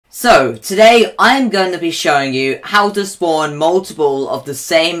So, today I'm going to be showing you how to spawn multiple of the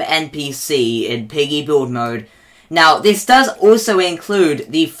same NPC in Piggy build mode. Now, this does also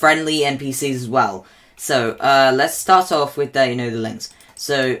include the friendly NPCs as well. So, let's start off with the links.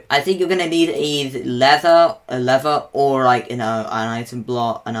 So, I think you're going to need a lever, or like, an item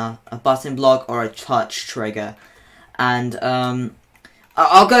block, a button block, or a touch trigger. And,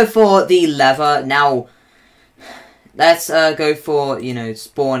 I'll go for the lever. Now, let's go for,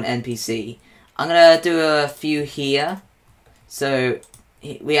 spawn NPC. I'm gonna do a few here. So,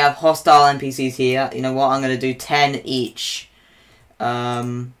 we have hostile NPCs here. You know what, I'm gonna do 10 each.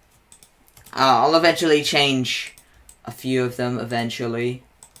 I'll eventually change a few of them eventually.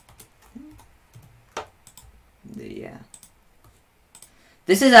 Yeah.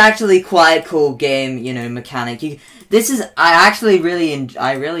 This is actually quite a cool game, mechanic. I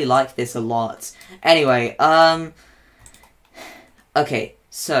really like this a lot. Anyway, okay,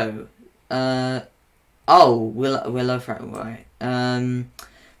 so, Willow Friendly, right,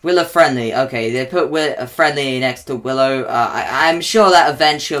 Willow Friendly, okay, they put Friendly next to Willow. I'm sure that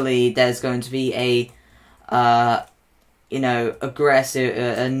eventually there's going to be a,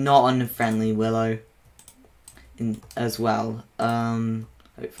 aggressive, not unfriendly Willow as well,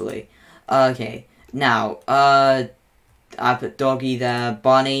 hopefully. Okay, now, I put Doggy there,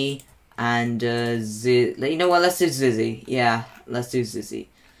 Bunny, and, you know what, let's do Zizzy, yeah. Let's do Zizzy.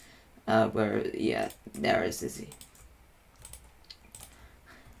 There is Zizzy.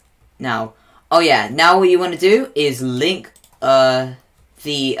 Now, now what you want to do is link, the,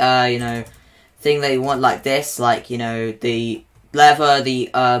 thing that you want like this, like, the lever, the,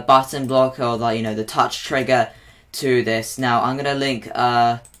 button block, or the touch trigger to this. Now, I'm gonna link,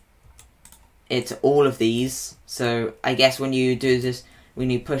 it to all of these. So, I guess when you do this, when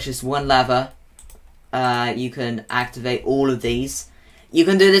you push this one lever, you can activate all of these. You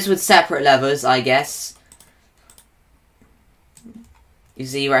can do this with separate levers, I guess. You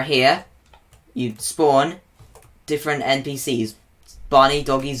see right here, you spawn different NPCs. Bunny,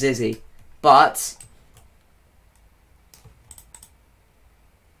 Doggy, Zizzy. But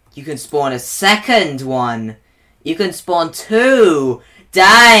you can spawn a second one. You can spawn two.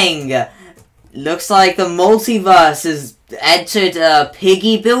 Dang! Looks like the multiverse has entered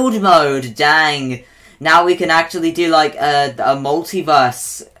Piggy build mode. Dang. Now we can actually do, like, a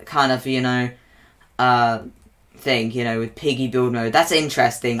multiverse kind of, thing, with Piggy build mode. That's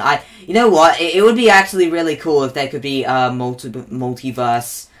interesting. You know what? It would be actually really cool if there could be,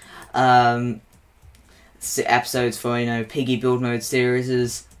 multiverse, episodes for, Piggy build mode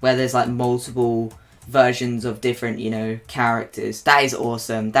series, where there's, like, multiple versions of different, characters. That is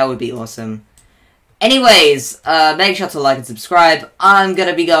awesome. That would be awesome. Anyways, make sure to like and subscribe. I'm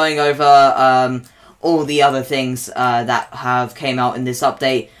gonna be going over, all the other things that have came out in this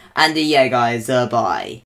update. And yeah, guys, bye.